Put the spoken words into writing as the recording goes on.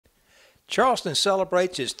Charleston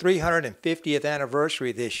celebrates its 350th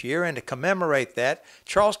anniversary this year, and to commemorate that,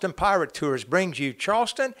 Charleston Pirate Tours brings you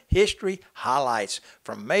Charleston history highlights,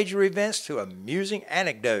 from major events to amusing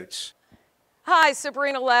anecdotes. Hi,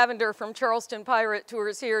 Sabrina Lavender from Charleston Pirate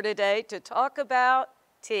Tours here today to talk about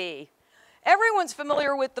tea. Everyone's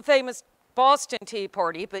familiar with the famous Boston Tea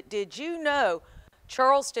Party, but did you know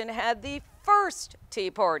Charleston had the first tea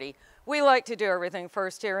party? We like to do everything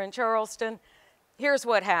first here in Charleston. Here's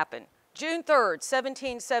what happened. June 3rd,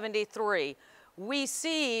 1773, we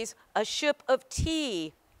seize a ship of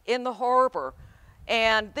tea in the harbor.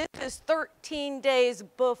 And this is 13 days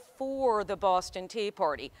before the Boston Tea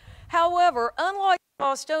Party. However, unlike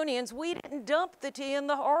Bostonians, we didn't dump the tea in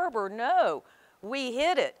the harbor. No, we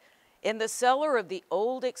hid it in the cellar of the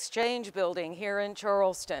old Exchange building here in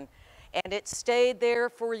Charleston. And it stayed there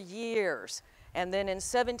for years. And then in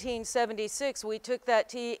 1776, we took that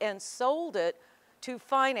tea and sold it to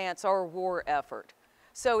finance our war effort.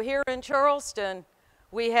 So here in Charleston,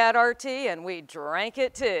 we had our tea and we drank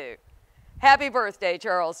it too. Happy birthday,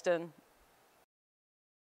 Charleston.